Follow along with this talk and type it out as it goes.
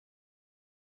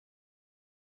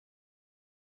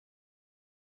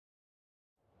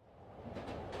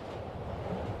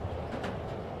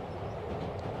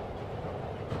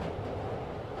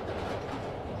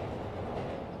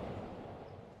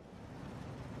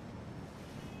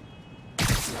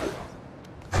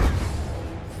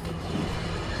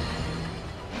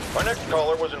Our next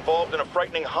caller was involved in a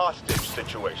frightening hostage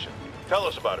situation. Tell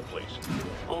us about it, please.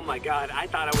 Oh my God, I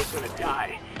thought I was gonna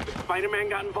die. Spider-Man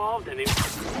got involved and he...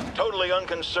 Totally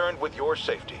unconcerned with your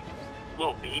safety.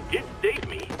 Well, he did save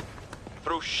me.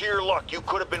 Through sheer luck, you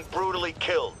could have been brutally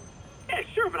killed. Yeah,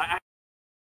 sure, but I...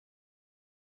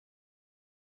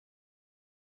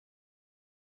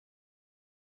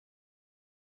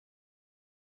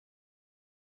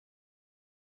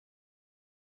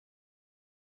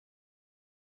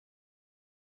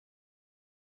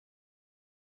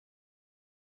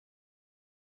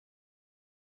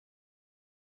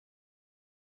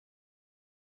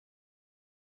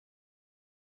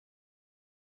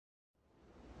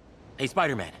 Hey,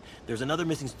 Spider-Man, there's another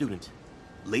missing student.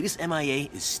 Latest MIA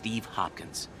is Steve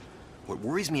Hopkins. What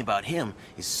worries me about him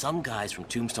is some guys from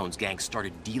Tombstone's gang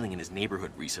started dealing in his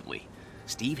neighborhood recently.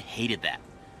 Steve hated that.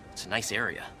 It's a nice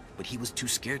area, but he was too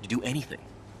scared to do anything.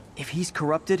 If he's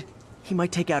corrupted, he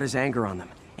might take out his anger on them,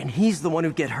 and he's the one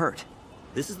who'd get hurt.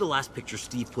 This is the last picture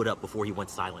Steve put up before he went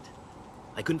silent.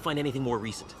 I couldn't find anything more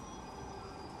recent.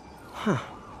 Huh.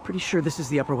 Pretty sure this is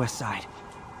the Upper West Side.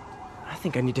 I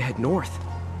think I need to head north.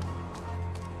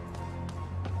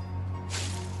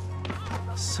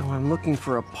 So I'm looking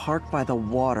for a park by the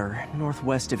water,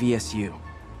 northwest of ESU.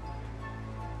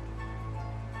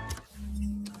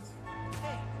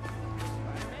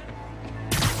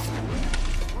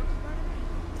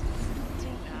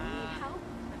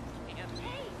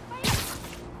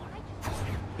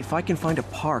 If I can find a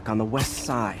park on the west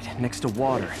side, next to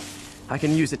water, I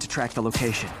can use it to track the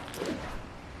location.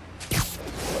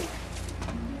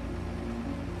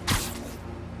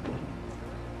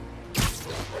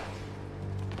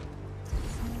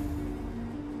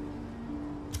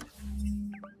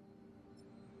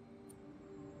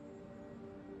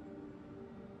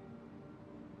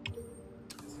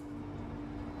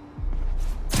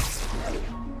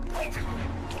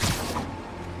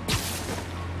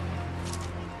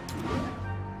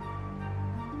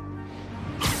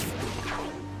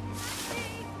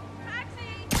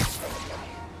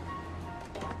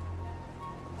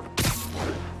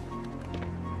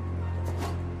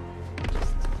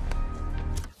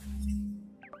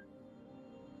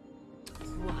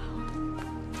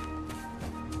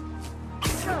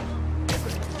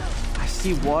 I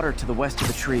see water to the west of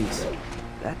the trees.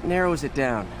 That narrows it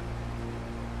down.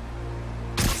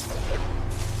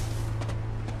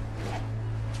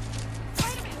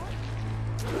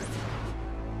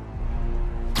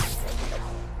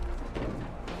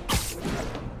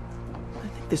 I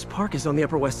think this park is on the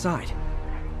Upper West Side.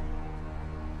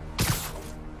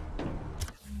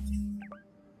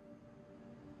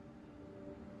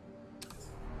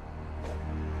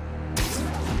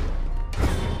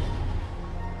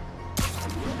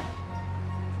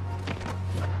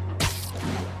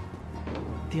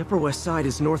 The Upper West Side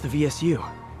is north of ESU.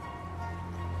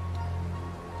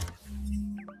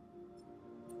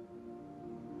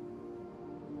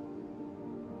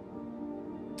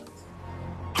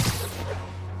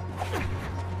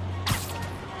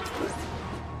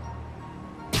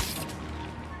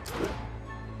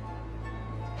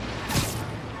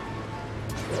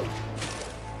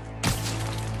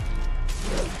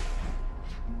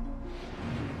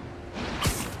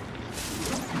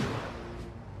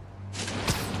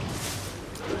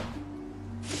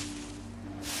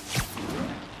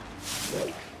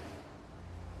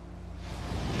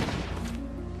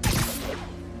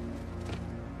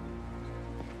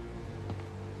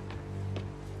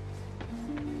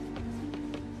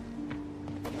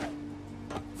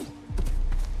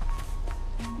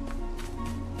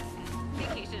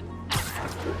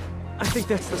 I think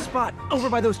that's the spot, over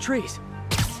by those trees.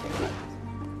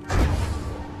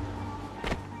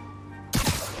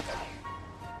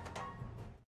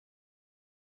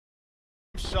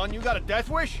 Son, you got a death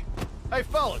wish? Hey,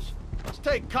 fellas, let's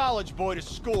take college boy to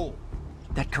school.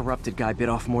 That corrupted guy bit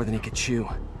off more than he could chew.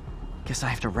 Guess I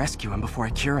have to rescue him before I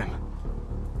cure him.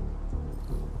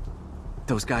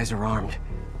 Those guys are armed.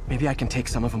 Maybe I can take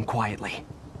some of them quietly.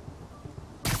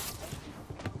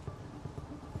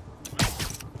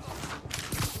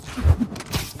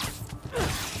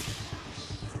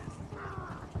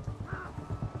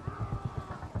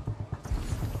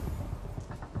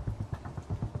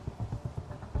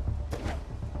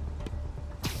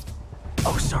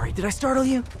 Oh, sorry, did I startle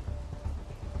you?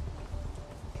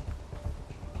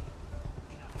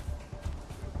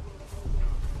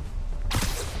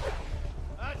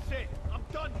 That's it. I'm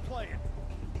done playing.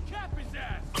 Cap his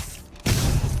ass.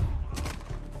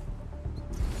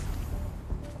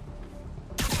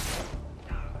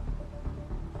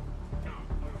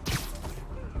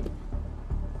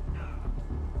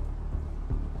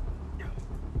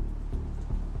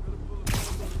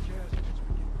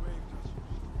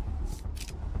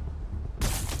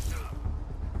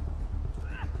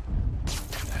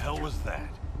 hell was that?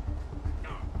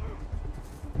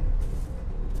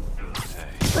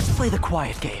 Let's play the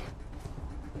quiet game.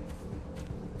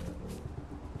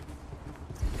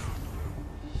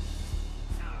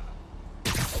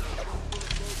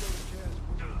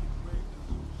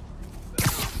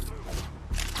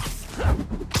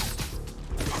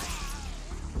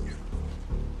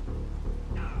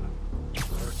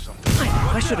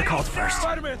 I should have called first.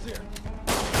 Spider-Man's here!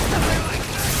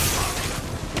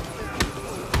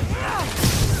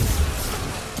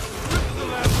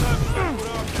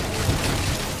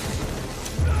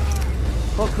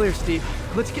 All clear, Steve.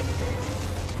 Let's get...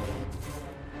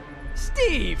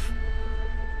 Steve!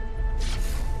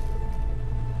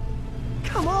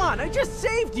 Come on, I just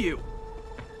saved you!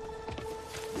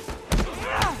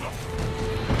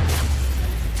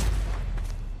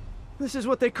 This is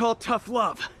what they call tough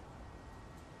love.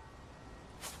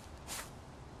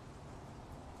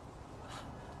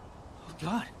 Oh,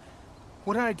 God.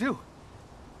 What did I do?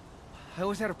 I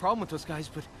always had a problem with those guys,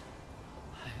 but...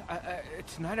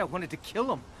 tonight I wanted to kill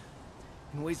them.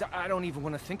 In ways I don't even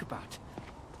want to think about.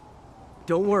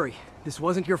 Don't worry, this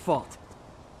wasn't your fault.